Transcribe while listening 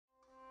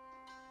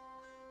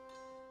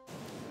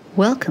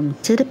Welcome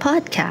to the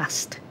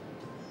podcast.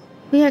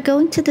 We are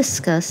going to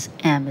discuss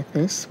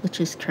Amethyst,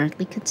 which is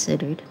currently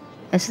considered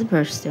as the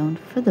birthstone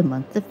for the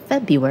month of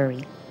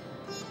February.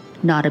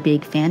 Not a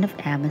big fan of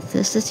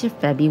Amethyst as your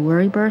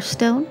February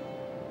birthstone?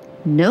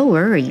 No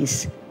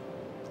worries.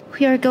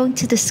 We are going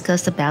to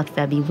discuss about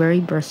February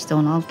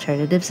birthstone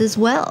alternatives as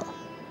well.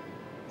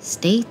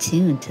 Stay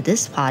tuned to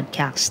this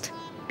podcast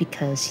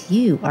because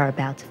you are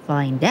about to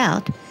find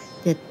out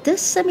that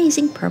this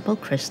amazing purple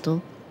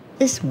crystal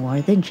is more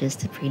than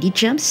just a pretty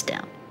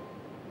gemstone.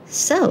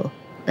 So,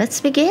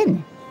 let's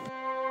begin.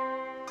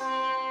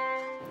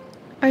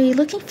 Are you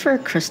looking for a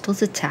crystal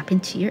to tap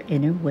into your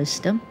inner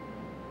wisdom,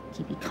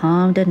 keep you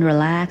calm and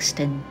relaxed,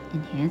 and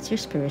enhance your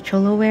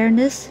spiritual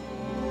awareness?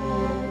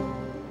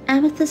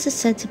 Amethyst is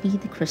said to be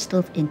the crystal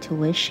of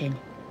intuition,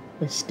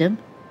 wisdom,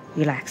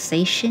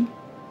 relaxation,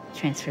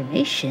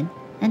 transformation,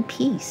 and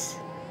peace.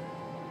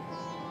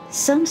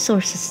 Some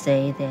sources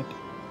say that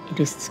it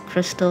is the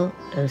crystal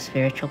of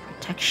spiritual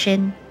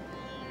protection,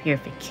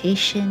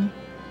 purification,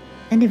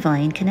 and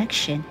divine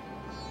connection.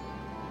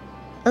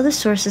 Other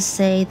sources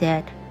say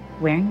that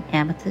wearing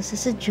amethyst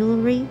as a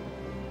jewelry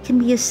can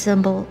be a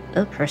symbol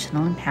of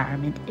personal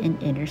empowerment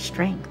and inner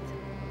strength.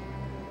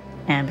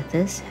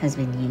 Amethyst has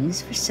been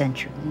used for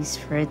centuries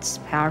for its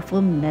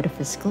powerful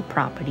metaphysical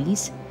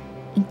properties,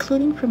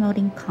 including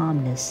promoting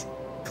calmness,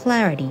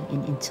 clarity,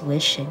 and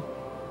intuition.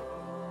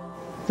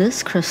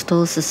 This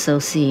crystal is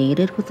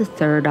associated with the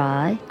third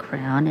eye,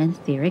 crown, and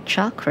etheric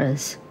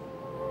chakras.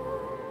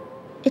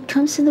 It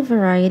comes in a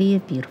variety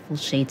of beautiful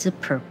shades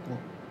of purple,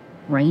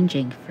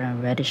 ranging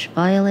from reddish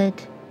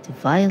violet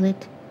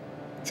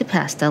to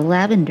pastel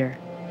lavender.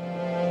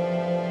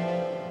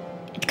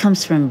 It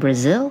comes from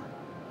Brazil,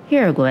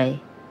 Uruguay,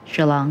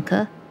 Sri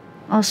Lanka,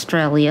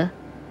 Australia,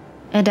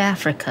 and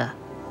Africa.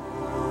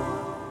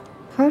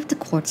 Part of the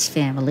quartz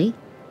family,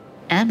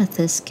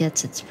 amethyst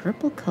gets its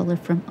purple color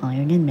from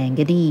iron and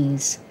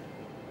manganese.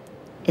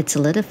 It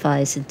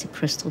solidifies into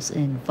crystals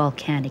in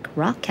volcanic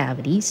rock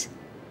cavities,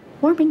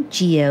 forming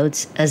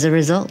geodes as a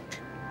result.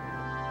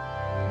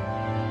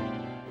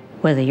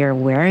 Whether you're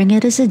wearing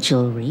it as a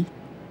jewelry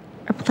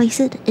or place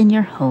it in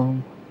your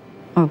home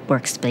or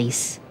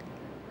workspace,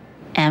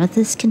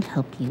 amethyst can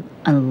help you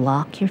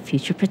unlock your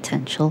future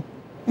potential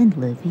and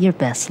live your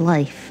best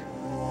life.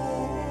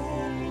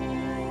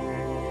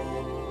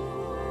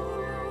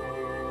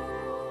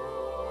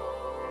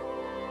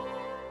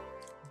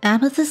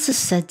 Amethyst is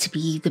said to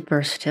be the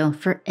birthstone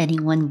for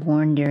anyone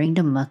born during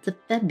the month of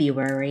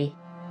February.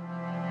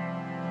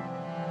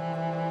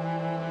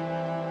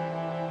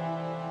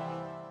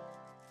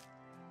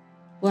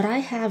 What I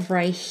have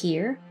right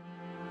here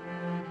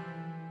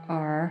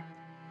are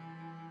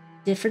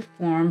different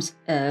forms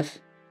of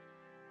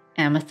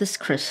amethyst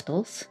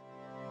crystals,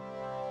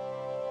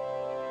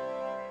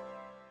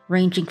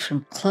 ranging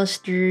from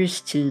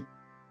clusters to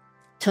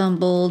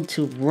tumbled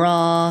to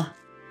raw,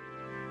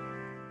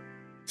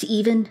 to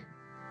even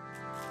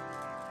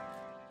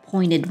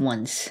pointed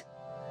ones.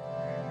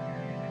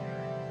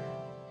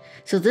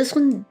 So this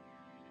one,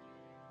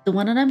 the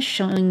one that I'm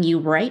showing you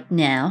right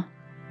now,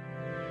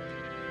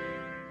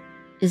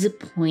 is a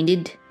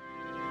pointed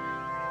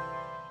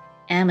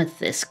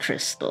amethyst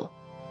crystal.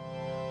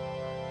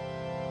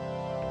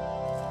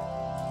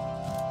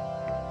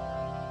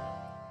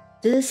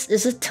 This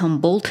is a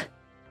tumbled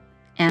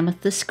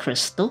amethyst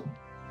crystal.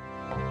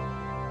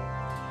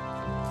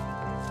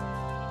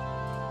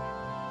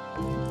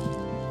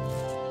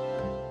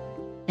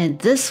 And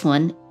this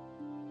one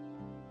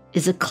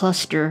is a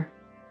cluster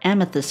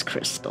amethyst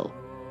crystal.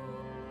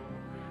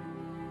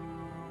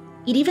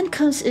 It even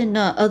comes in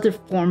other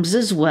forms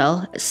as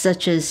well,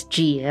 such as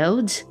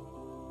geodes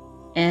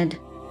and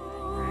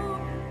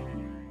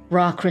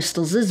raw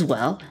crystals as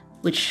well,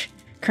 which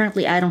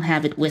currently I don't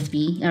have it with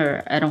me,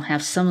 or I don't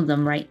have some of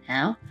them right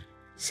now.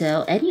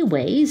 So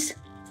anyways,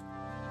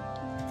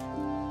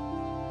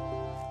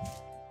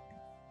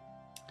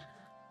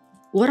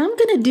 what I'm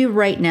going to do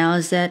right now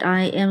is that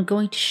I am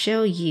going to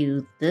show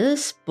you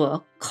this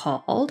book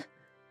called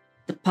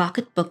The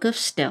Pocketbook of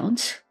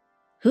Stones,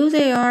 who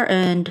they are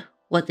and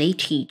what they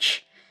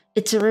teach.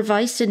 It's a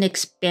revised and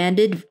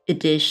expanded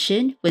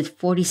edition with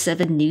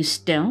 47 new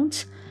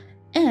stones,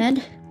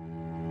 and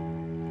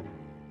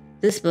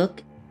this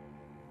book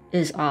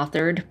is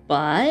authored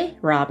by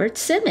Robert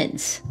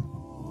Simmons.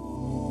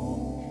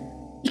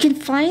 You can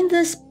find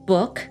this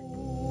book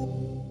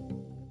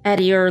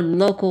at your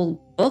local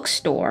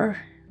bookstore,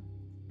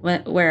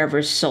 wherever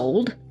it's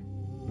sold,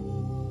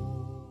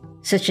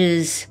 such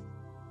as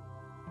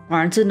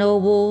Barnes &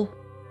 Noble,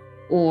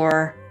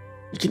 or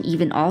you can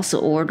even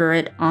also order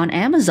it on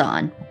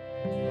Amazon.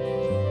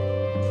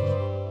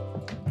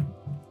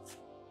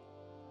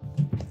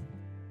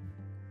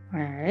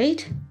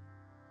 Alright.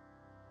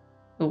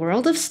 The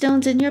world of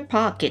stones in your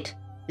pocket.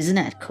 Isn't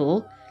that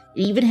cool?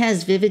 It even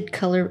has vivid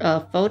color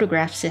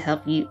photographs to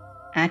help you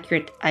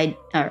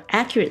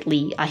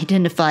accurately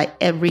identify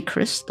every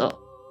crystal.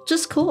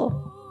 Just cool.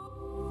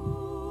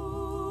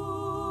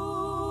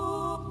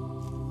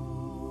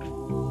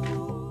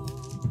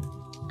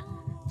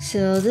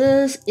 So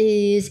this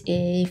is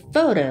a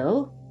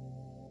photo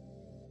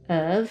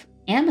of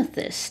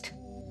Amethyst.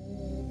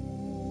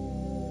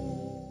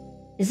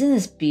 Isn't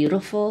this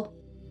beautiful?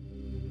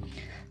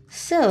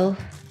 So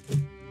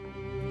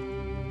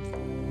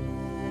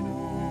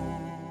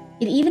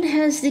it even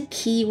has the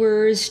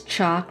keywords,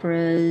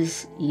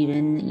 chakras,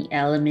 even the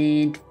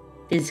element,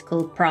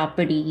 physical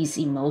properties,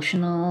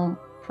 emotional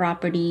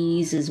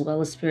properties, as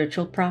well as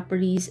spiritual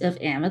properties of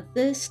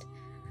amethyst.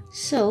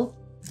 So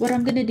what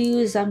I'm gonna do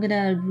is I'm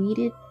gonna read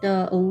it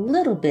a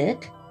little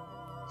bit.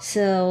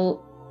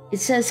 So it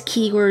says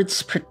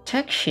keywords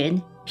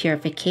protection,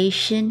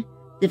 purification,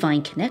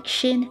 divine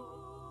connection,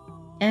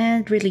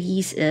 and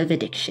release of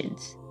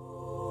addictions.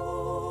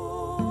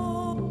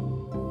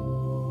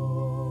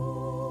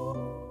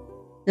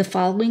 The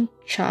following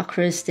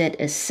chakras that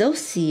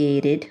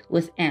associated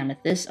with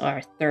amethyst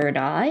are third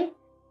eye,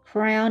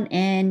 crown,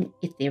 and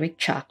etheric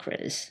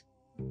chakras.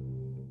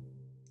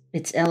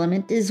 Its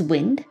element is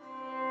wind.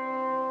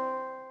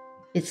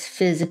 Its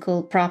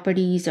physical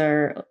properties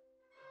are,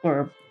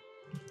 or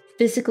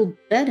physical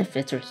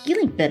benefits or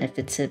healing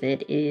benefits of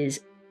it is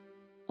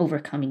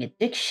overcoming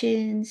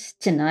addictions,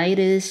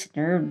 tinnitus,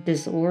 nerve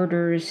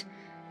disorders,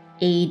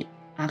 aid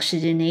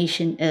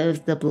oxygenation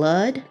of the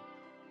blood.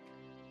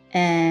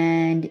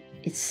 And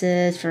it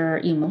says for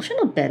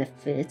emotional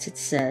benefits, it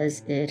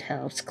says it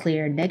helps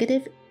clear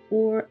negative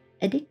or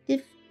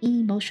addictive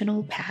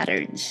emotional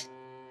patterns.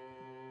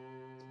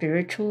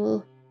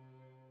 Spiritual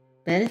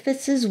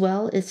benefits as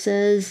well, it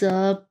says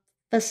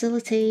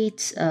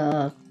facilitates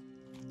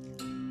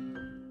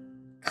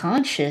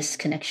conscious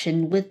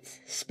connection with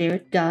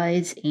spirit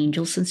guides,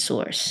 angels, and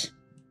source.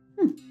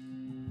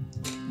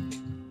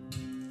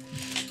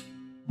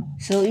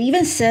 So it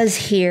even says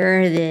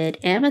here that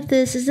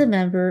amethyst is a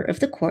member of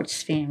the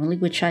quartz family,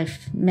 which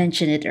I've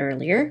mentioned it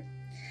earlier,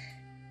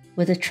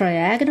 with a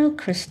triagonal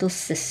crystal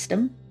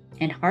system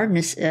and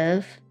hardness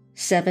of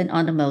 7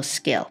 on the Mohs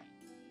scale.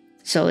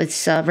 So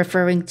it's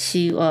referring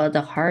to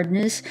the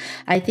hardness.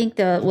 I think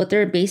what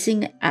they're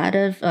basing out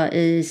of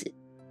is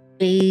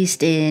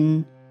based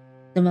in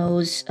the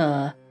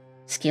Mohs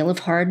scale of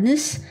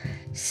hardness.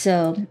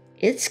 So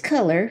its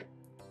color,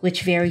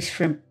 which varies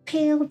from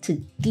pale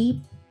to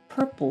deep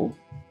purple,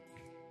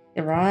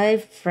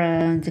 derived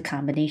from the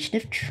combination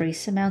of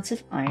trace amounts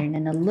of iron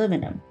and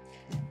aluminum.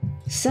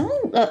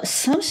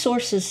 Some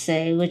sources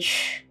say,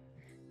 which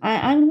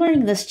I'm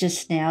learning this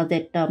just now,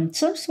 that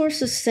some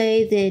sources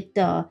say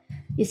that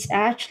it's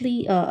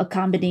actually a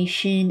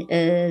combination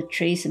of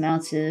trace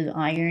amounts of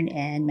iron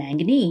and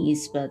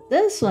manganese, but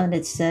this one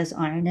it says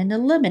iron and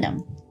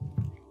aluminum.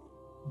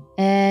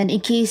 And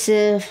in case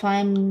if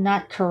I'm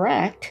not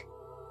correct,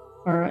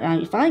 or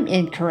if I'm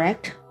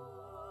incorrect,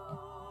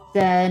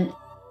 then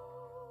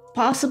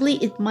possibly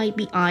it might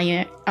be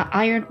iron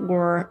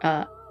or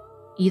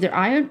either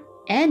iron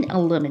and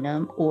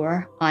aluminum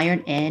or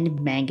iron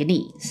and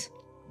manganese.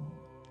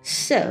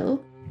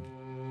 So,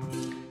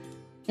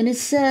 and it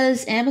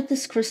says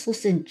amethyst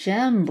crystals and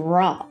gem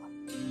raw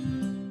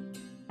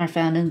are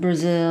found in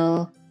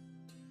Brazil,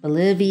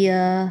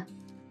 Bolivia,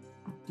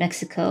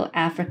 Mexico,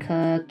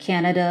 Africa,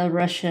 Canada,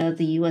 Russia,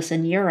 the US,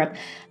 and Europe.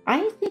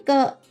 I think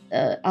a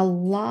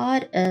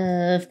lot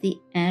of the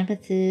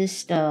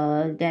amethyst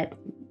that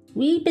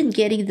we've been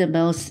getting the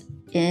most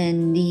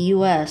in the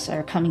US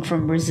are coming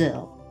from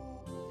Brazil.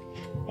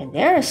 And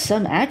there are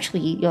some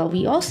actually,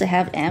 we also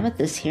have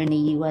amethyst here in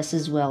the US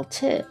as well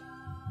too.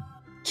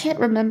 Can't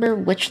remember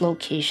which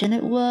location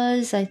it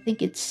was. I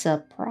think it's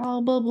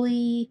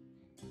probably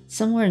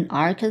somewhere in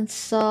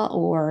Arkansas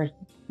or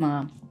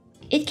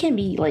it can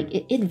be like,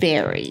 it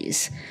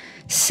varies.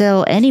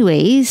 So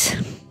anyways,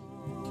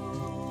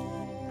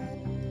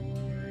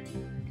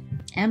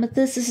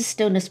 amethyst is a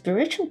stone of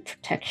spiritual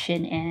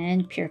protection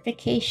and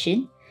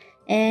purification,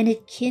 and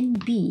it can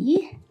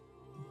be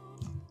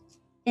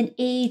an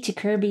aid to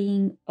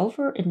curbing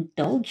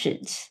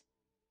overindulgence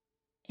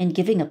and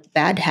giving up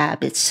bad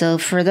habits. So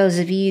for those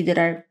of you that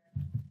are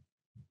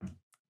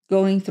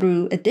going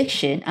through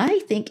addiction, I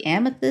think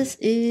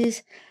amethyst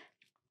is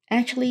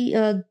actually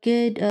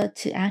good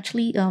to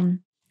actually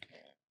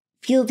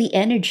feel the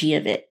energy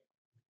of it,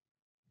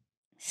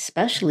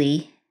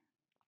 especially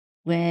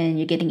when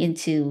you're getting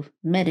into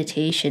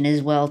meditation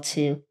as well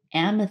too.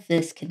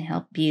 Amethyst can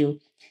help you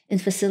in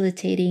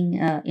facilitating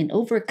in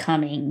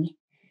overcoming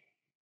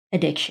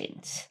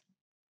addictions.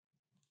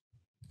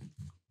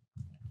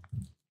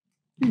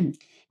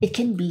 It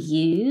can be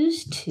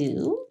used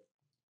to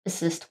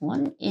assist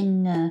one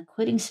in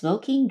quitting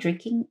smoking,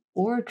 drinking,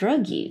 or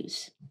drug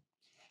use.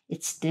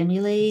 It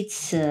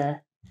stimulates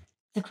the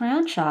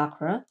crown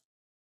chakra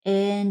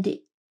and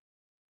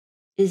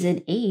is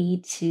an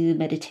aid to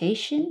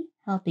meditation,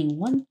 helping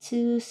one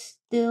to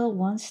still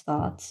one's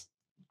thoughts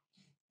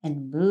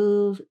and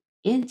move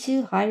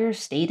into higher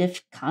state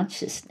of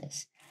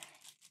consciousness.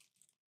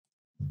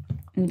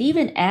 And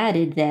even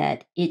added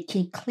that it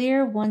can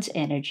clear one's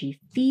energy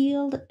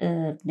field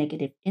of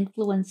negative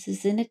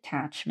influences and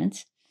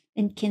attachments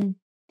and can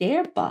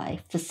thereby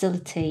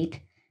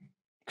facilitate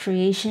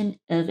creation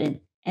of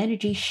an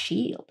energy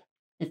shield,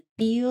 a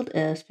field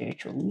of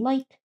spiritual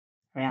light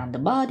around the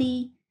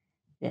body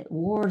that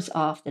wards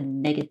off the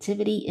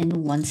negativity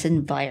in one's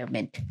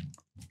environment.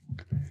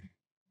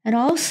 And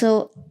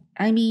also,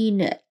 I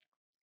mean,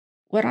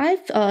 when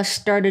I've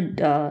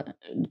started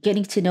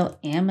getting to know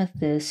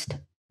Amethyst,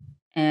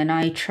 and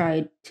I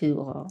tried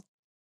to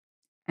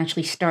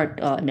actually start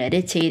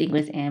meditating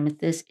with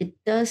Amethyst, it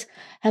does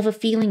have a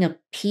feeling of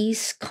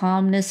peace,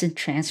 calmness, and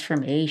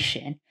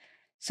transformation.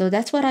 So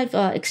that's what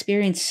I've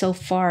experienced so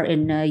far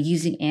in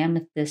using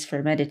Amethyst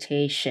for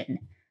meditation.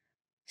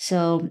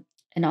 So,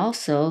 and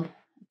also,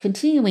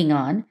 continuing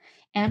on,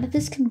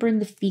 Amethyst can bring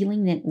the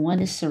feeling that one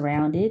is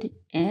surrounded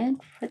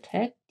and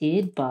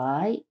protected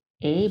by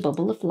a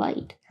bubble of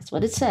light. That's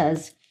what it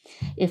says.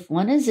 If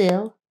one is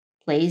ill,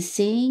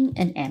 placing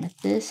an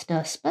amethyst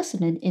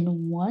specimen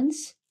in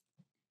one's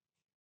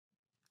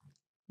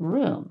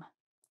room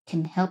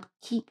can help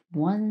keep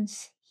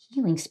one's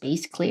healing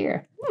space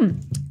clear.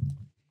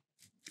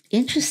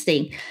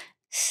 Interesting.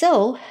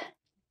 So,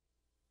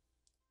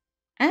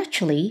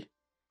 actually,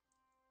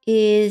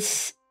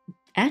 is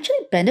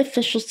actually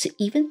beneficial to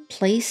even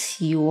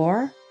place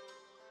your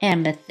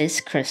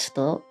amethyst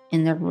crystal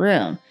in the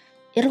room.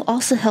 It'll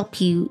also help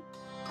you.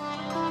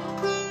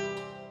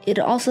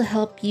 It'll also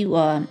help you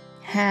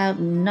have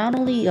not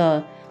only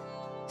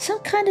some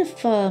kind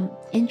of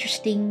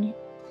interesting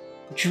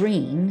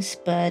dreams,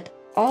 but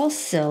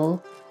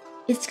also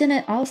it's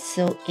gonna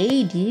also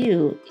aid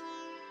you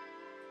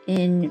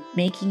in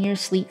making your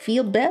sleep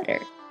feel better.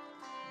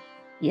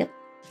 Yep,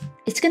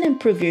 it's gonna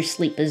improve your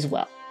sleep as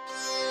well.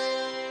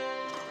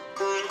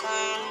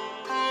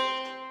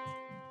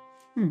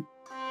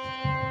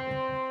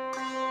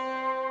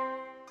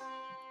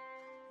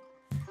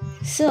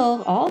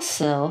 So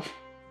also,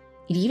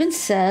 it even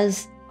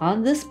says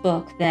on this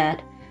book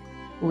that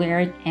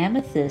wearing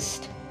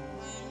amethyst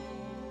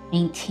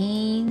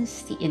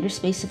maintains the inner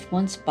space of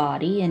one's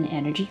body and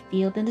energy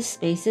field in a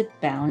space of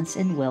balance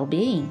and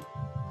well-being.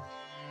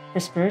 For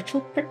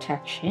spiritual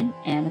protection,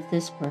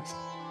 amethyst works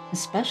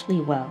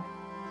especially well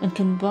when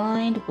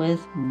combined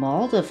with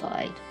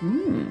moldavite.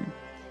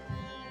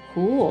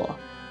 Cool.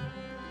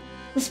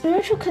 The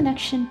spiritual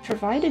connection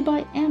provided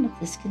by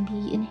amethyst can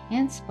be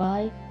enhanced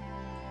by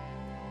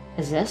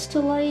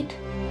azestolite,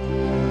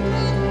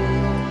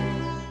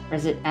 or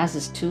is it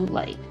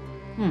azestolite?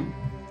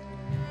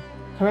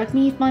 Correct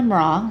me if I'm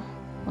wrong.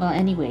 Well,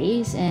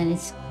 anyways, and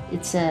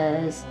it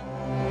says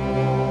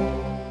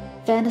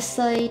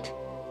phanesite,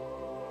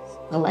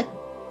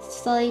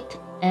 galexite,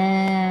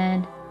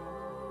 and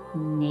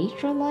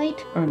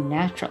natrolite or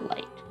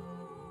natrolite.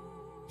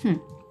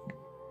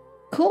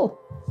 Cool.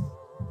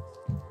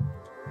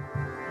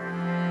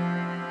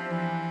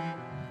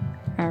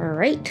 All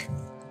right.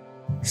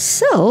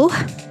 So,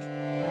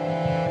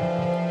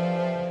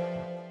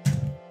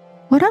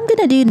 what I'm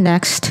gonna do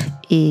next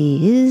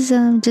is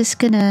I'm just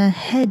gonna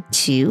head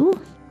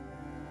to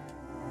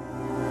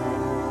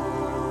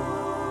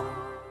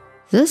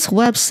this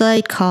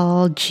website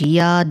called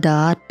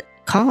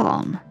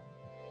gia.com.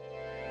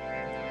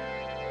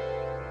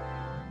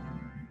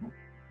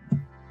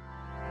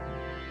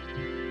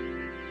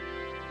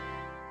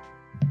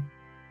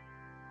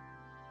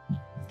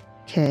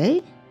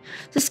 Okay,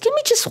 just give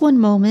me just one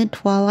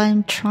moment while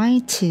I'm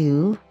trying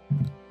to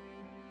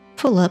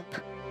pull up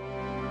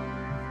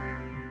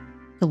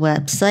the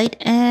website.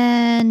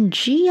 And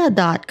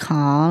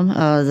gia.com,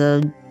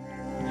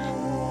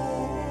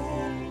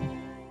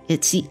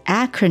 it's the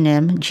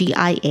acronym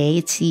GIA.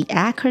 It's the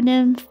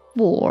acronym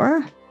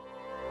for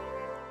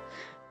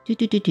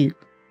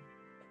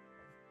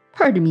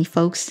Pardon me,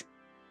 folks.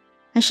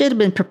 I should have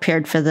been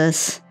prepared for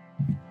this.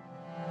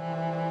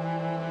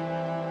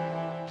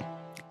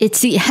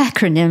 It's the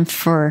acronym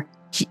for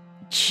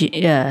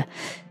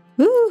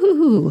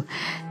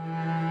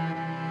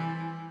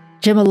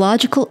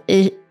Gemological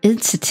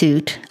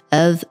Institute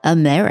of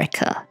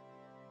America,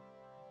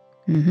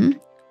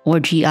 or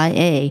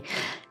GIA.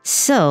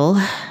 So,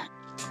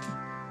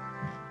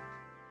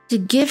 to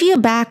give you a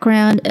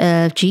background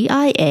of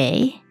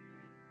GIA,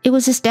 it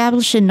was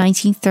established in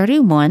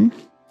 1931,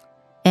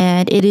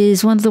 and it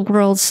is one of the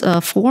world's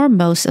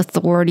foremost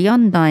authority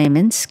on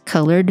diamonds,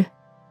 colored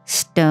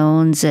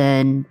stones,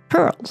 and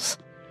pearls.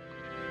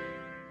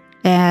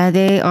 And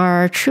they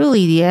are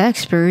truly the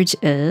experts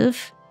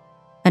of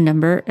a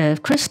number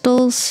of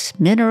crystals,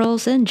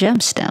 minerals, and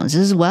gemstones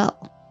as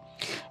well.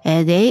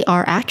 And they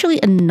are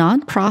actually a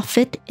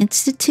non-profit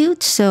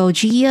institute, so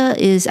GIA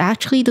is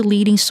actually the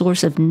leading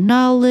source of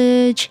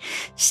knowledge,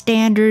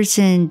 standards,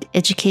 and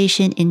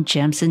education in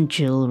gems and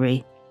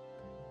jewelry.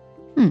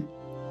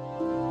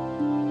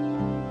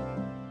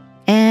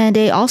 And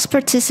they also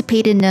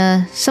participate in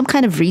some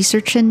kind of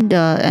research, and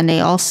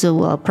they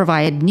also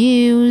provide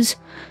news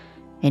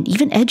and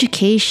even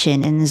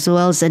education, and as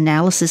well as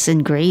analysis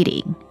and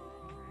grading.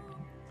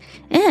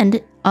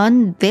 And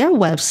on their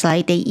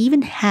website, they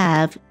even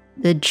have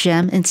the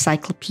Gem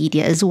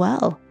Encyclopedia as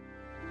well.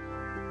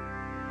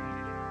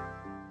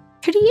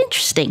 Pretty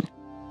interesting.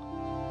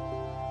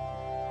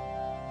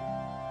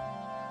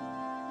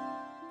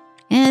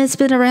 And it's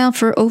been around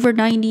for over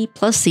 90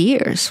 plus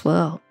years.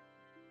 Well,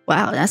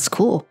 wow, that's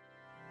cool.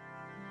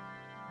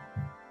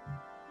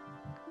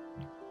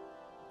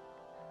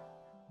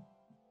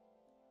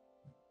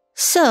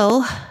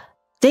 So,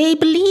 they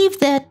believe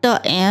that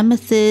the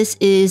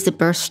amethyst is the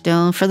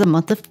birthstone for the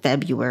month of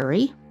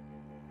February.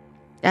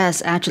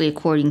 That's actually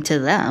according to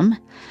them.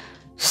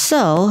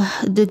 So,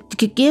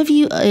 to give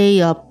you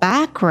a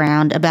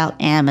background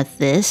about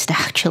amethyst,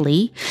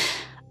 actually,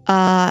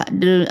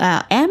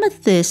 the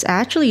amethyst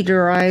actually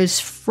derives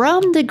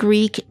from the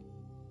Greek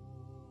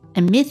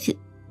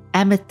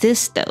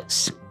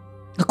amethystos,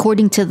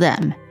 according to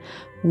them,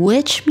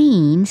 which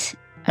means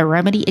a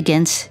remedy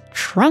against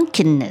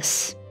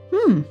drunkenness.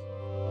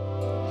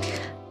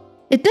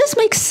 It does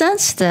make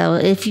sense, though.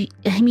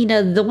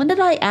 The one that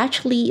I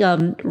actually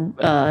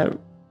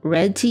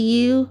read to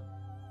you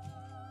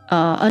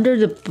under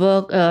the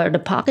book,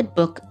 the pocket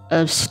book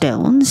of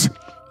stones,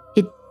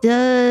 it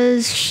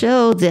does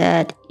show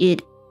that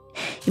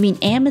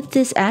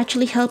amethyst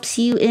actually helps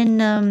you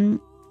in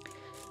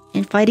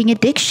fighting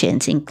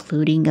addictions,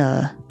 including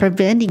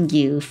preventing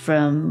you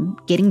from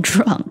getting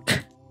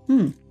drunk.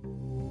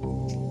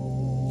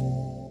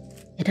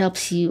 It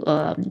helps you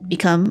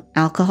become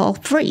alcohol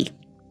free.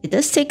 It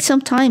does take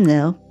some time,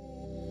 though,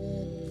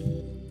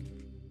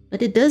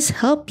 but it does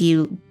help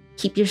you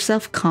keep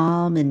yourself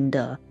calm and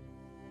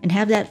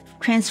have that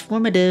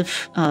transformative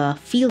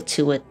feel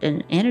to it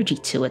and energy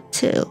to it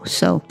too.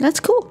 So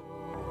that's cool.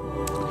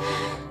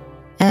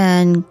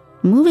 And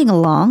moving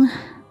along,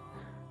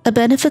 a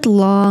benefit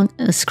long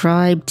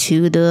ascribed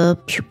to the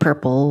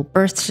purple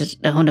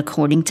birthstone,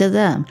 according to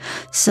them.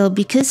 So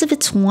because of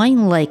its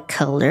wine-like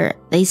color,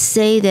 they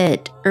say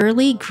that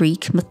early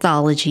Greek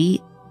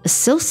mythology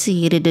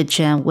associated the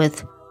gem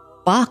with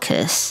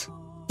Bacchus,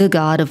 the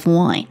god of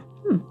wine.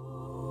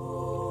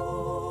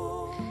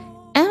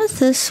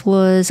 Amethyst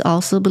was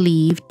also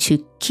believed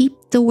to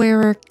keep the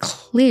wearer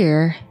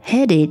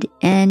clear-headed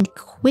and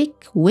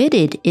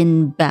quick-witted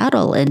in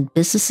battle and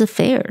business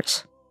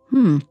affairs.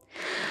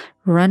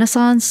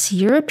 Renaissance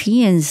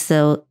Europeans,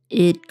 though,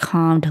 it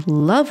calmed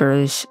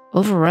lovers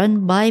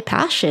overrun by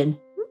passion.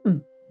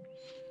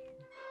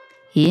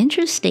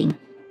 Interesting.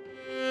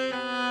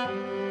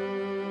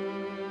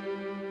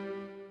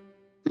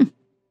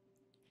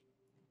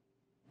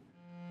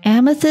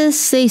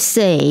 Amethyst, they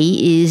say,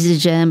 is a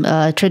gem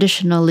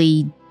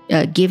traditionally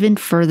given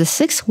for the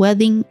 6th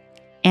wedding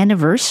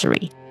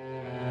anniversary.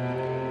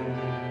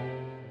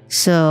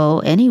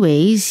 So,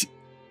 anyways,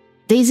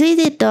 they say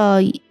that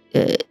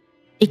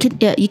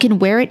you can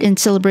wear it in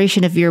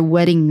celebration of your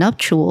wedding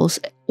nuptials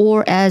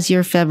or as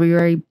your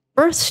February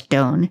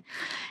birthstone,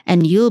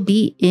 and you'll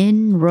be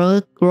in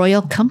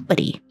royal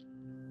company.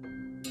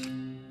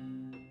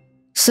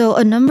 So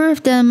a number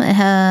of them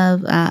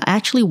have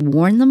actually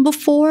worn them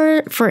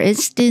before. For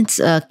instance,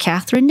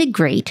 Catherine the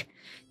Great,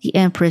 the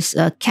Empress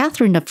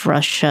Catherine of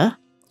Russia,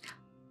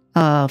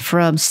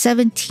 from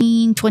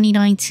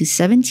 1729 to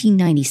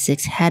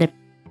 1796, had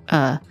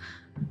a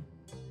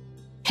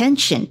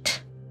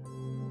penchant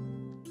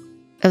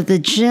of the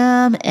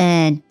gem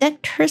and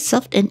decked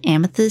herself in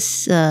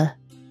amethyst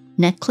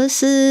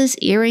necklaces,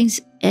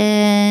 earrings,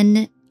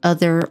 and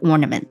other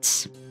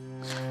ornaments.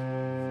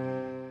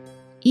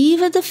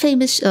 Even the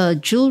famous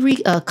jewelry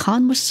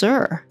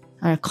connoisseur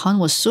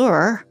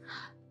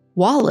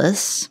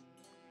Wallace,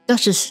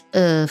 Duchess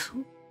of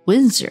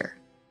Windsor,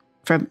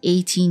 from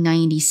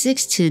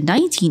 1896 to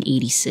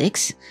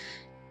 1986,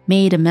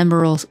 made a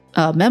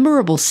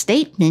memorable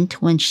statement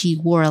when she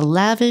wore a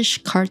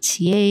lavish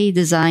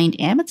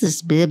Cartier-designed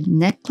amethyst bib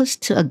necklace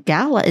to a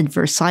gala in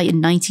Versailles in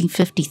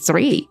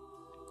 1953,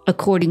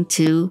 according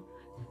to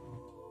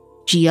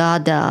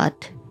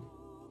gia.edu.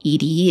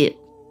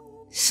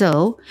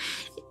 So,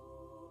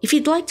 if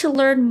you'd like to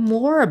learn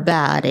more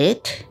about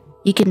it,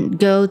 you can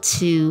go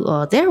to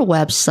their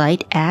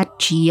website at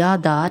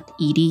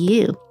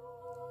gia.edu.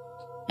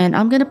 And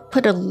I'm going to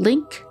put a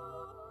link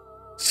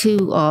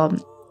to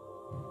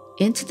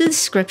into the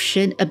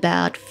description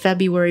about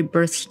February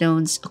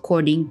birthstones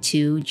according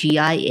to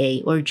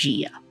GIA or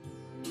GIA.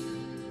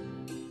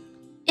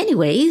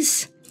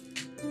 Anyways,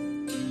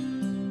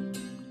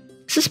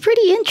 this is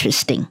pretty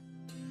interesting.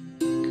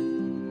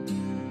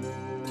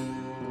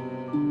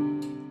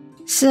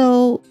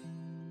 So,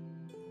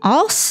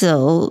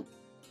 also,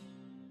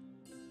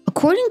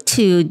 according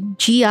to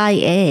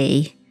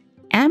GIA,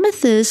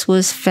 amethyst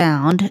was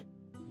found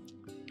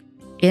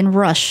in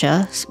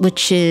Russia,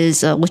 which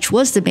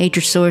was the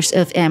major source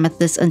of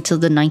amethyst until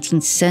the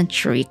 19th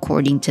century,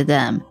 according to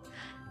them,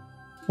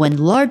 when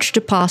large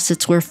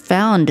deposits were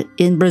found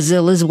in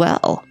Brazil as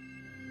well.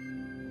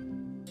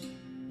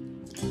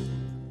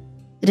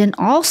 Then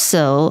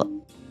also,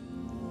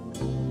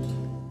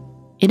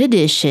 in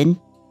addition,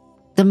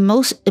 the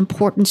most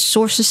important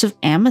sources of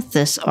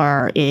amethyst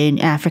are in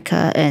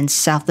Africa and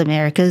South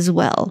America as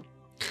well.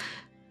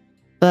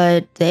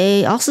 But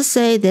they also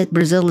say that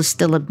Brazil is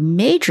still a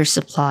major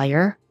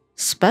supplier,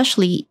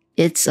 especially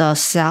its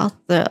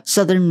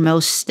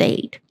southernmost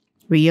state,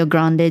 Rio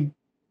Grande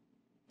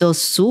do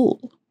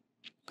Sul.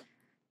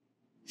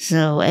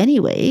 So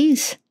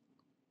anyways,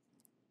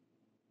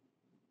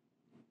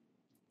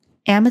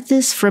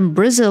 amethyst from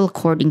Brazil,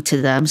 according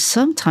to them,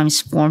 sometimes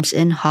forms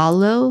in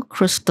hollow,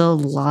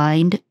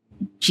 crystal-lined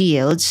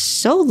geodes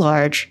so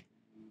large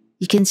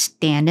you can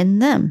stand in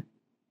them.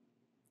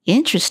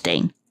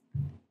 Interesting.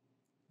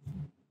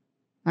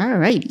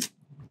 Alrighty.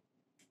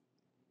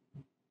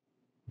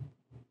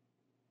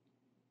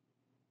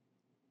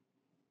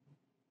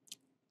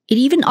 It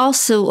even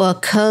also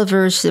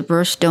covers the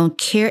birthstone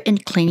care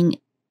and cleaning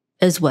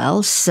as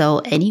well. So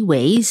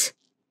anyways,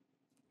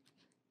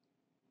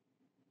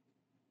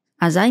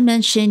 as I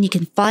mentioned, you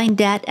can find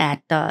that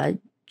at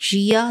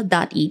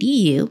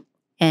gia.edu.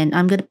 And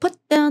I'm going to put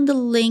down the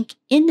link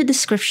in the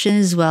description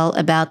as well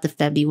about the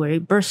February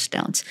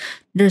birthstones.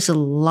 There's a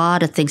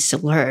lot of things to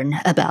learn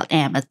about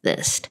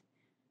amethyst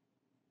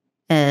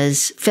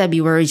as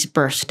February's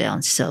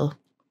birthstone. So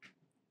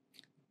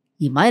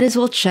you might as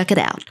well check it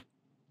out.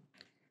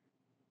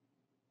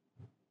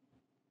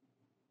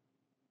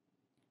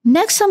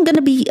 Next, I'm going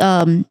to be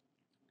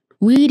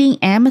reading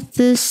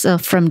Amethyst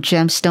from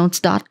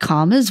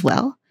Gemstones.com as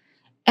well.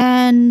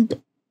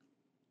 And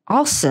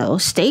also,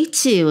 stay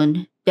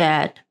tuned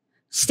for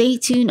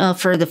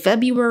the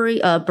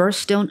February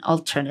birthstone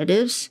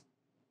alternatives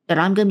that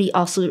I'm going to be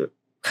also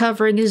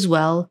covering as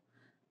well,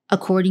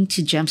 according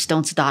to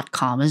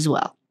Gemstones.com as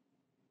well.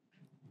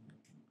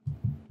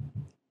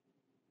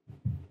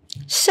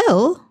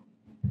 So,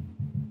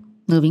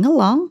 moving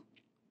along.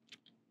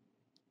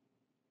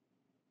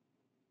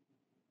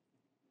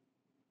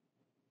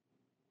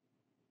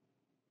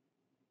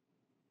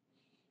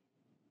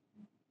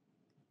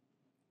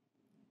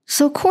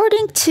 So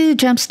according to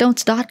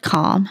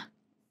Gemstones.com,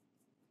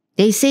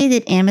 they say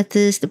that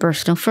amethyst, the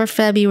birthstone for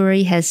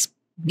February, has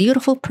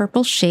beautiful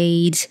purple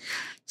shades.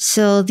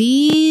 So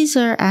these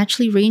are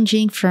actually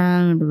ranging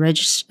from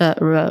reddish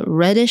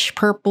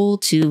purple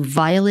to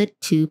violet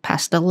to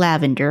pastel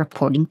lavender,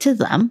 according to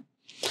them.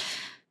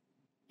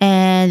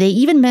 And they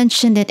even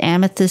mentioned that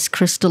amethyst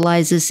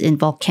crystallizes in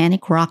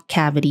volcanic rock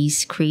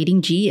cavities,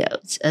 creating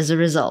geodes as a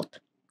result.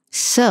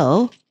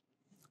 So,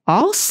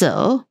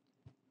 also,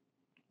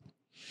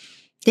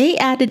 they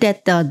added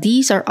that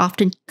these are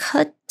often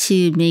cut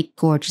to make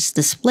gorgeous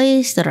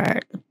displays that are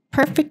the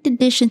perfect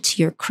addition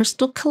to your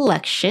crystal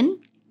collection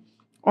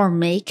or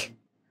make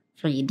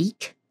for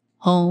unique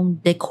home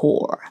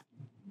decor.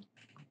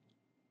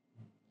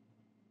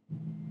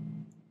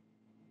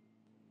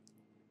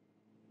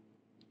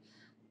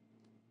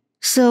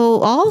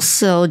 So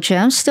also,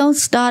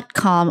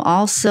 Gemstones.com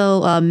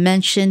also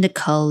mentioned the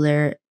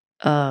color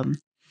of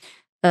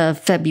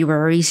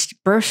February's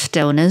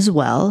birthstone as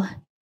well.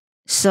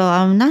 So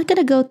I'm not going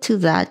to go to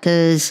that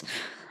because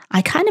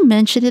I kind of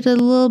mentioned it a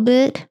little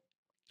bit.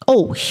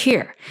 Oh,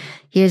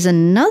 here's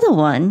another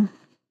one.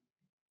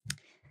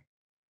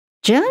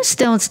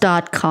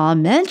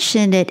 Gemstones.com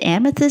mentioned that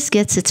amethyst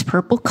gets its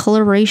purple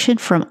coloration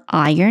from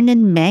iron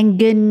and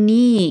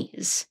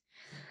manganese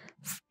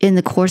in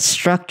the quartz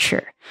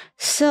structure.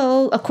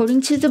 So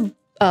according to the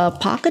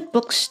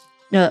pocketbook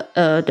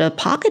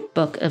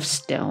of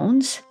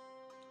stones,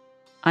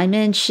 I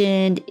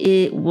mentioned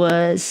it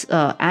was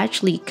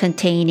actually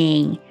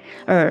containing,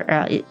 or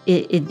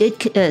it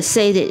did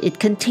say that it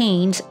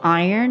contains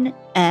iron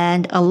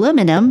and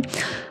aluminum,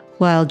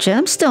 while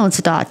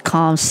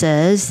Gemstones.com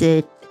says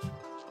that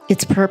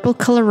its purple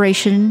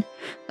coloration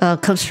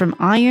comes from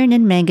iron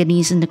and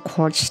manganese in the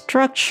quartz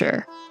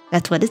structure.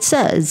 That's what it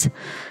says.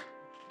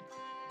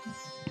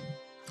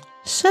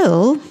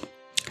 So,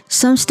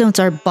 some stones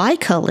are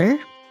bicolor,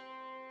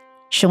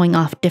 showing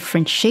off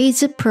different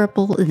shades of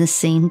purple in the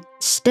same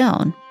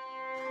stone.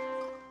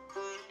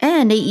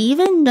 And they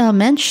even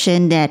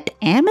mentioned that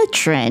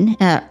ametrine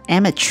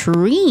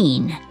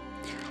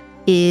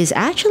is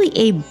actually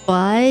a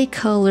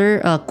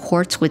bicolor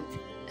quartz with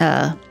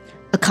a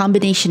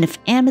combination of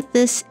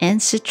amethyst and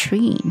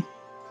citrine.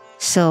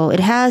 So it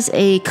has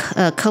a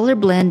color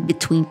blend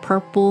between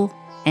purple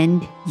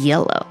and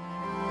yellow.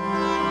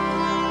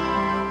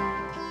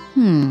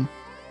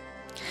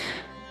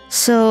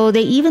 So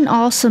they even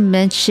also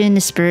mention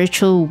the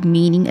spiritual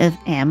meaning of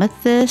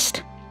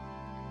amethyst.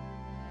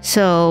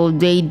 So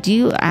they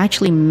do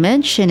actually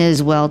mention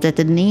as well that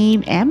the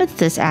name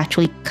amethyst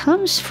actually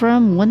comes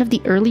from one of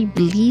the early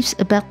beliefs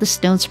about the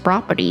stone's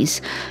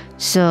properties.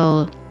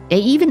 So they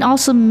even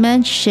also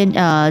mention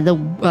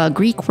the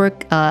Greek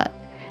work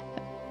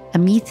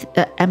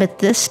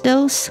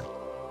Amethystos.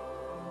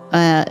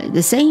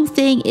 The same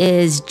thing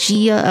is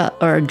GIA.edu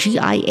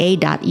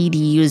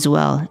as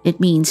well. It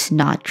means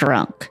not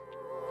drunk.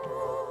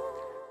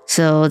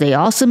 So they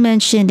also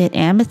mentioned that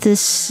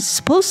amethyst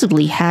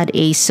supposedly had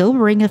a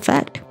sobering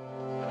effect.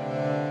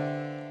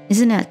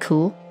 Isn't that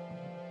cool?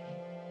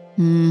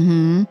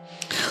 Ooh,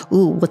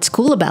 what's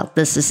cool about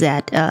this is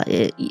that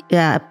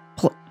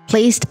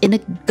placed in a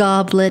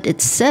goblet,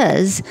 it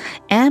says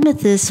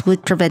amethyst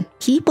would prevent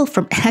people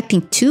from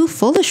acting too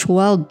foolish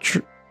while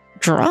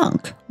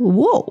drunk.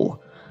 Whoa.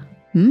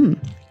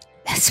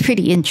 That's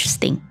pretty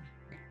interesting.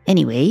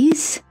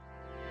 Anyways,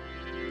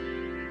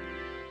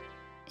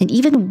 And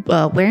even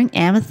wearing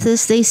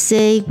amethyst, they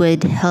say,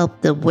 would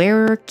help the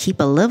wearer keep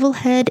a level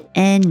head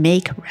and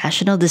make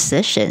rational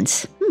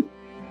decisions.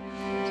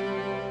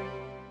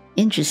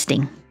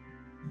 Interesting.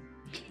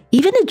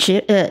 Even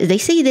they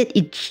say that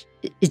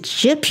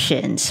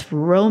Egyptians,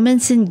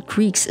 Romans, and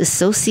Greeks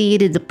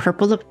associated the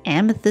purple of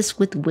amethyst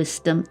with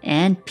wisdom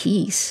and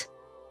peace.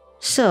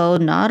 So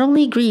not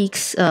only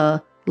Greeks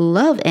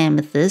love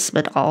amethyst,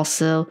 but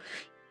also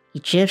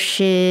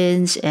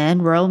Egyptians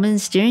and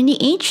Romans during the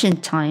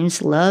ancient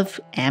times loved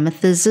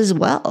amethyst as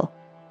well.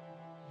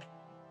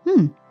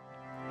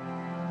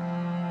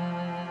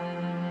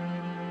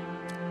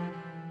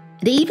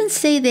 They even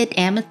say that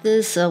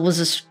amethyst was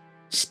a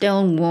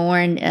stone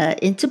worn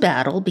into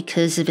battle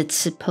because of its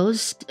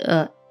supposed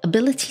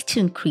ability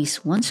to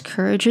increase one's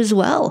courage as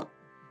well.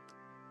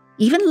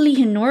 Even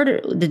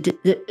Leonardo da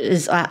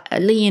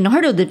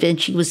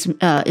Vinci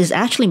is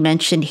actually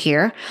mentioned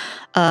here.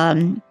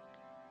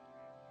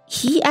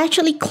 He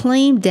actually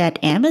claimed that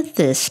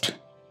amethyst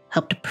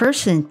helped a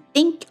person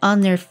think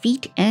on their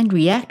feet and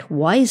react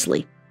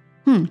wisely.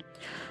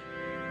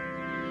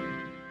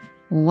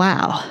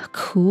 Wow,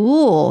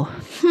 cool.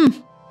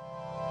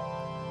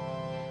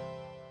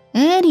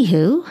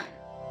 Anywho,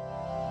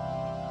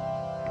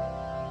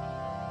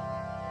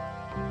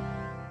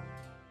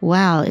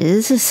 wow,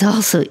 this is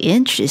also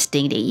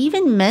interesting. They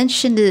even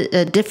mentioned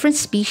a different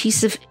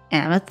species of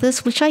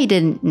amethyst, which I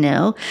didn't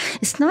know.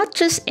 It's not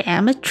just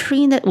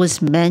ametrine that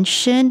was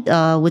mentioned,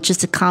 which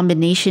is a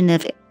combination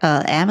of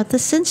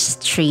amethyst and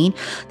citrine.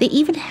 They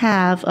even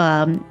have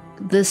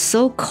the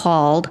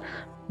so-called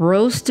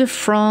Rose de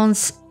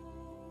France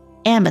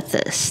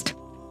amethyst.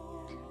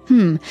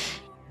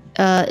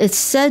 It's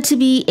said to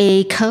be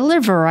a color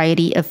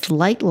variety of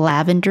light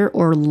lavender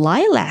or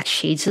lilac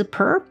shades of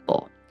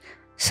purple.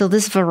 So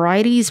this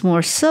variety is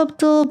more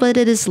subtle, but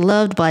it is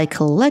loved by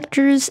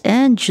collectors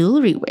and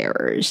jewelry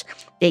wearers.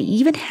 They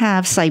even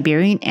have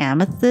Siberian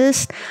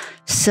amethyst.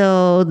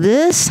 So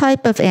this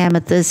type of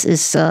amethyst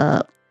is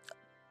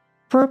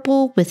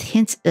purple with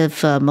hints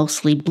of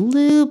mostly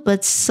blue,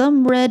 but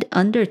some red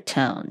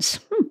undertones.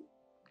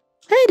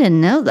 I didn't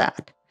know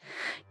that.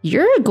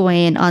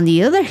 Uruguayan, on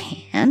the other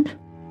hand,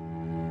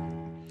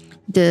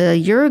 the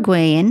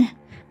Uruguayan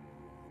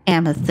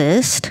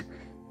amethyst,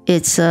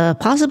 it's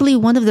possibly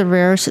one of the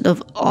rarest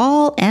of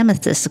all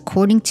amethysts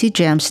according to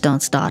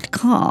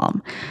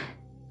Gemstones.com.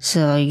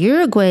 So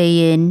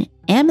Uruguayan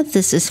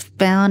amethyst is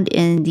found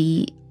in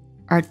the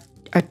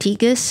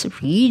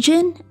Artigas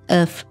region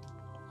of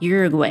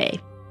Uruguay.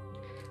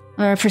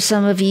 Or for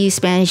some of you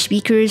Spanish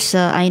speakers,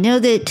 I know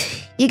that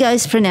you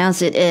guys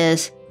pronounce it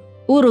as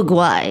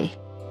Uruguay.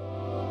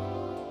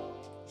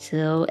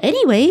 So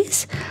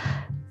anyways,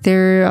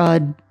 their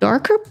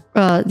darker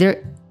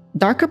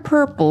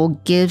purple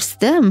gives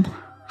them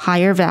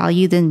higher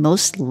value than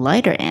most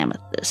lighter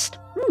amethyst.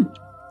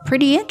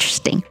 Pretty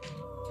interesting.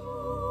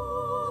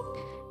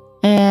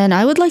 And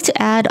I would like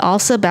to add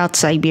also about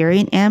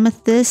Siberian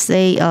amethyst.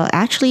 They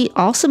actually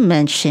also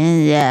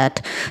mention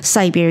that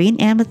Siberian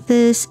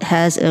amethyst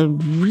has a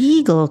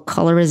regal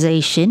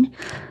colorization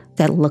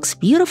that looks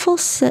beautiful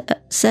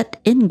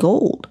set in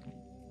gold.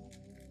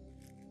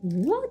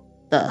 What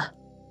the?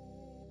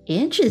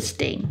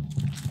 Interesting.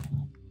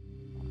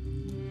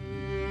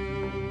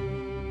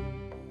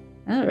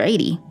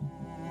 Alrighty.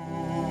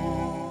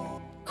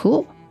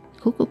 Cool.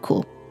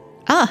 Cool.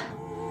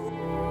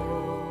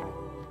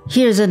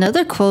 Here's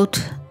another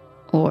quote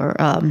or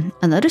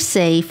another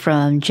say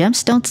from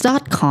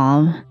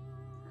Gemstones.com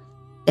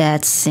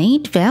that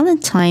Saint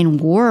Valentine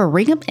wore a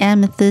ring of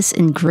amethyst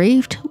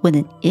engraved with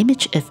an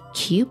image of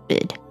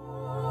Cupid.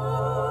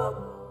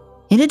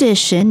 In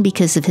addition,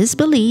 because of his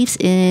beliefs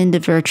in the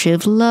virtue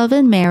of love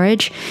and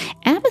marriage,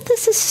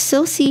 amethyst is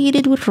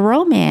associated with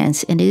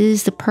romance and it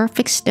is the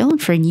perfect stone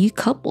for new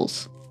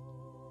couples.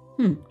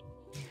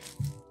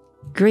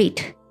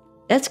 Great.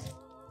 It's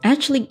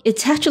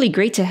actually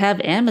great to have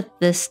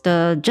amethyst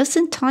just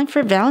in time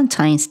for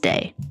Valentine's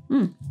Day.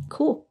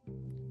 Cool.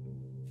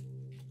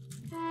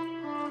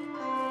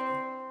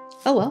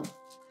 Oh well.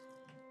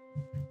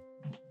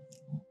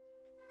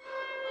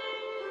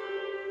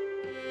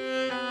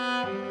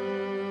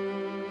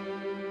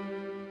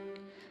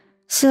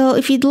 So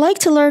if you'd like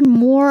to learn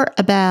more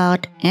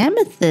about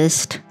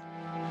amethyst,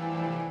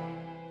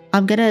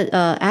 I'm gonna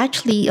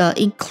actually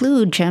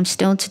include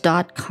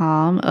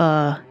Gemstones.com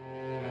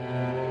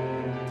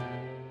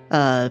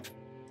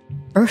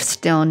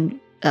birthstone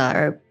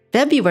or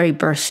February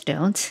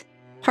birthstones.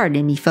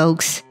 Pardon me,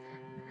 folks.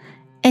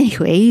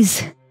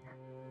 Anyways,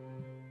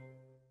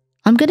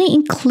 I'm gonna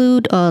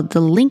include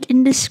the link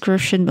in the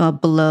description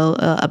below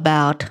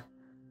about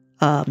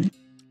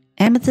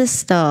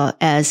amethyst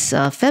as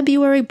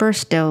February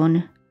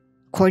birthstone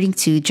according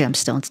to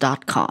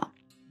Gemstones.com.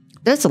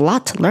 There's a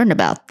lot to learn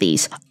about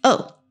these.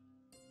 Oh,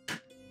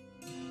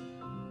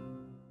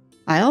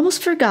 I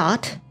almost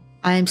forgot.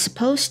 I'm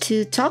supposed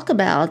to talk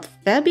about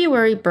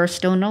February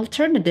birthstone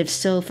alternatives.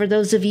 So for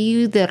those of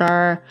you that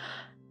are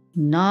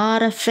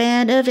not a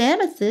fan of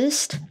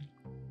amethyst,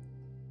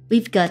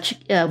 we've got you.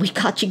 We've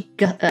got you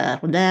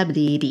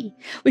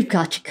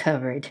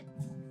covered.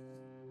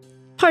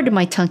 Pardon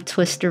my tongue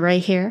twister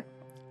right here.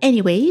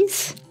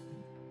 Anyways,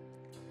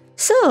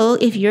 so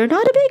if you're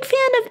not a big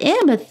fan of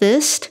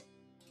Amethyst,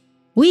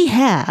 we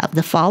have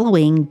the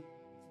following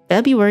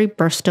February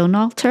Birthstone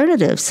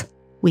alternatives.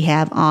 We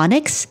have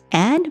Onyx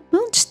and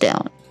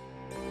Moonstone.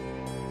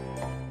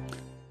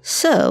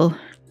 So,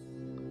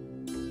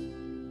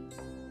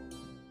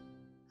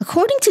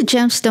 according to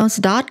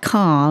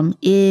Gemstones.com,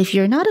 if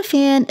you're not a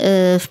fan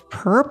of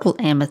purple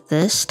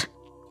amethyst,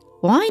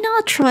 why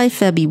not try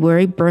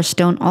February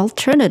Birthstone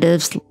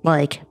alternatives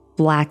like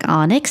Black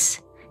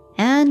Onyx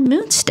and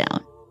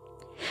Moonstone?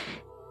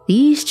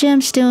 These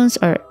gemstones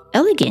are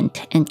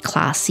elegant and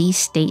classy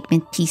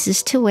statement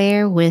pieces to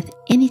wear with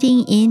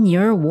anything in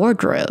your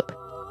wardrobe.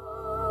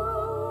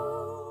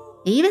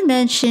 They even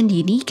mentioned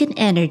unique and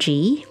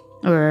edgy.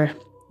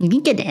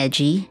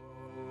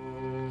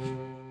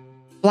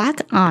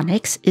 Black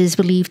onyx is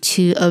believed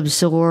to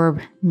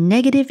absorb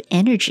negative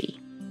energy.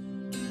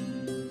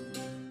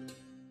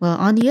 Well,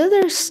 on the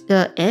other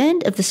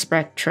end of the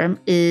spectrum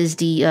is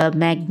the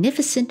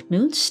magnificent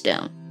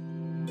moonstone.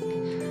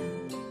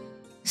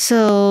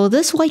 So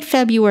this white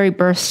February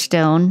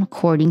birthstone,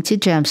 according to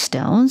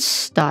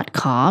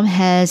Gemstones.com,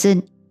 has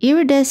an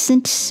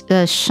iridescent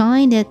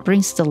shine that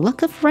brings the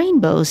look of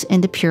rainbows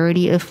and the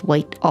purity of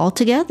white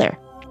altogether.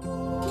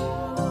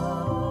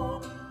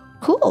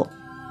 Cool.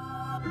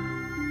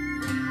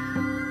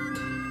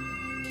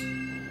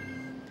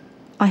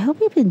 I hope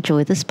you've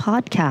enjoyed this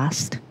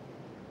podcast.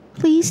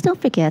 Please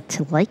don't forget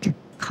to like,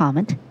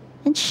 comment,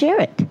 and share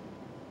it.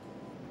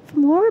 For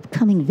more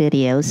upcoming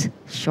videos,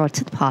 shorts,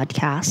 and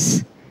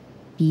podcasts,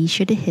 be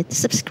sure to hit the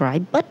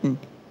subscribe button.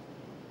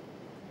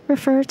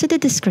 Refer to the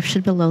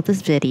description below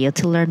this video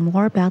to learn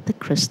more about the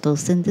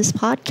crystals in this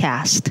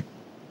podcast.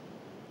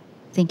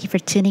 Thank you for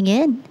tuning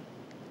in,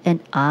 and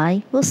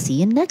I will see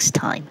you next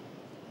time.